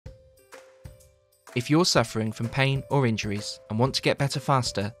If you're suffering from pain or injuries and want to get better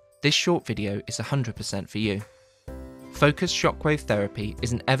faster, this short video is 100% for you. Focused shockwave therapy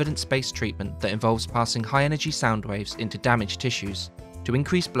is an evidence-based treatment that involves passing high-energy sound waves into damaged tissues to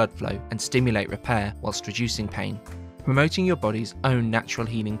increase blood flow and stimulate repair whilst reducing pain, promoting your body's own natural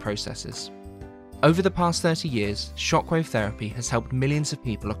healing processes. Over the past 30 years, shockwave therapy has helped millions of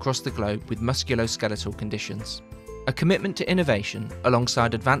people across the globe with musculoskeletal conditions. A commitment to innovation,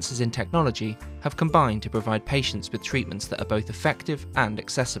 alongside advances in technology, have combined to provide patients with treatments that are both effective and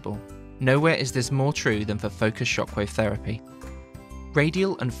accessible. Nowhere is this more true than for focused shockwave therapy.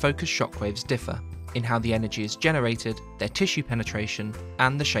 Radial and focused shockwaves differ in how the energy is generated, their tissue penetration,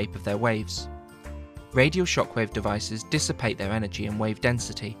 and the shape of their waves. Radial shockwave devices dissipate their energy and wave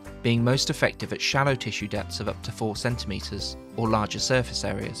density, being most effective at shallow tissue depths of up to 4 cm or larger surface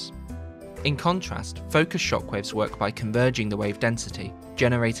areas. In contrast, focused shockwaves work by converging the wave density,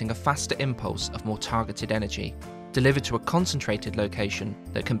 generating a faster impulse of more targeted energy, delivered to a concentrated location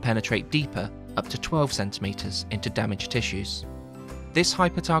that can penetrate deeper, up to 12 cm, into damaged tissues. This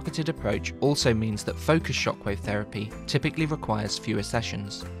hyper-targeted approach also means that focused shockwave therapy typically requires fewer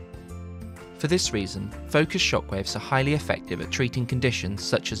sessions. For this reason, focused shockwaves are highly effective at treating conditions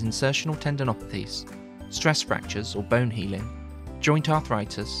such as insertional tendinopathies, stress fractures or bone healing, joint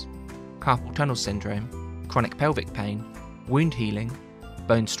arthritis, carpal tunnel syndrome, chronic pelvic pain, wound healing,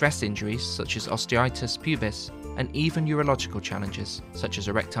 bone stress injuries such as osteitis pubis, and even neurological challenges such as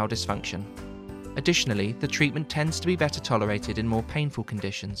erectile dysfunction. Additionally, the treatment tends to be better tolerated in more painful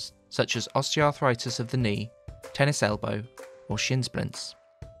conditions such as osteoarthritis of the knee, tennis elbow, or shin splints.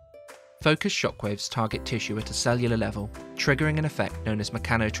 Focused shockwaves target tissue at a cellular level, triggering an effect known as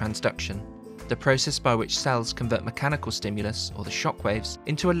mechanotransduction, the process by which cells convert mechanical stimulus, or the shockwaves,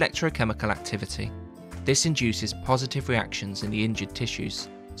 into electrochemical activity. This induces positive reactions in the injured tissues,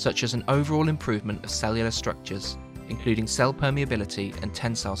 such as an overall improvement of cellular structures, including cell permeability and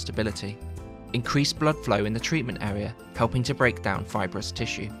tensile stability, increased blood flow in the treatment area, helping to break down fibrous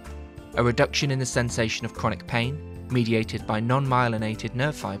tissue, a reduction in the sensation of chronic pain, mediated by non-myelinated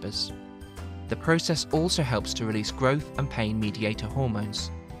nerve fibers. The process also helps to release growth and pain mediator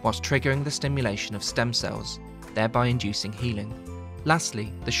hormones, whilst triggering the stimulation of stem cells, thereby inducing healing.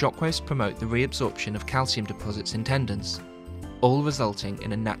 Lastly, the shockwaves promote the reabsorption of calcium deposits in tendons, all resulting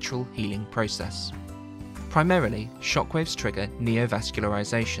in a natural healing process. Primarily, shockwaves trigger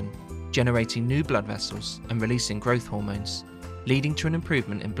neovascularization, generating new blood vessels and releasing growth hormones, leading to an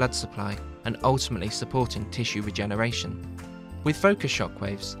improvement in blood supply and ultimately supporting tissue regeneration. With focused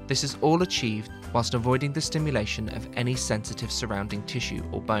shockwaves, this is all achieved whilst avoiding the stimulation of any sensitive surrounding tissue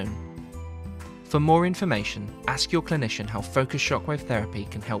or bone. For more information, ask your clinician how focused shockwave therapy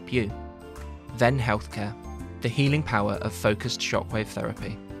can help you. Venn Healthcare, the healing power of focused shockwave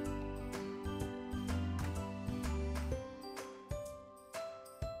therapy.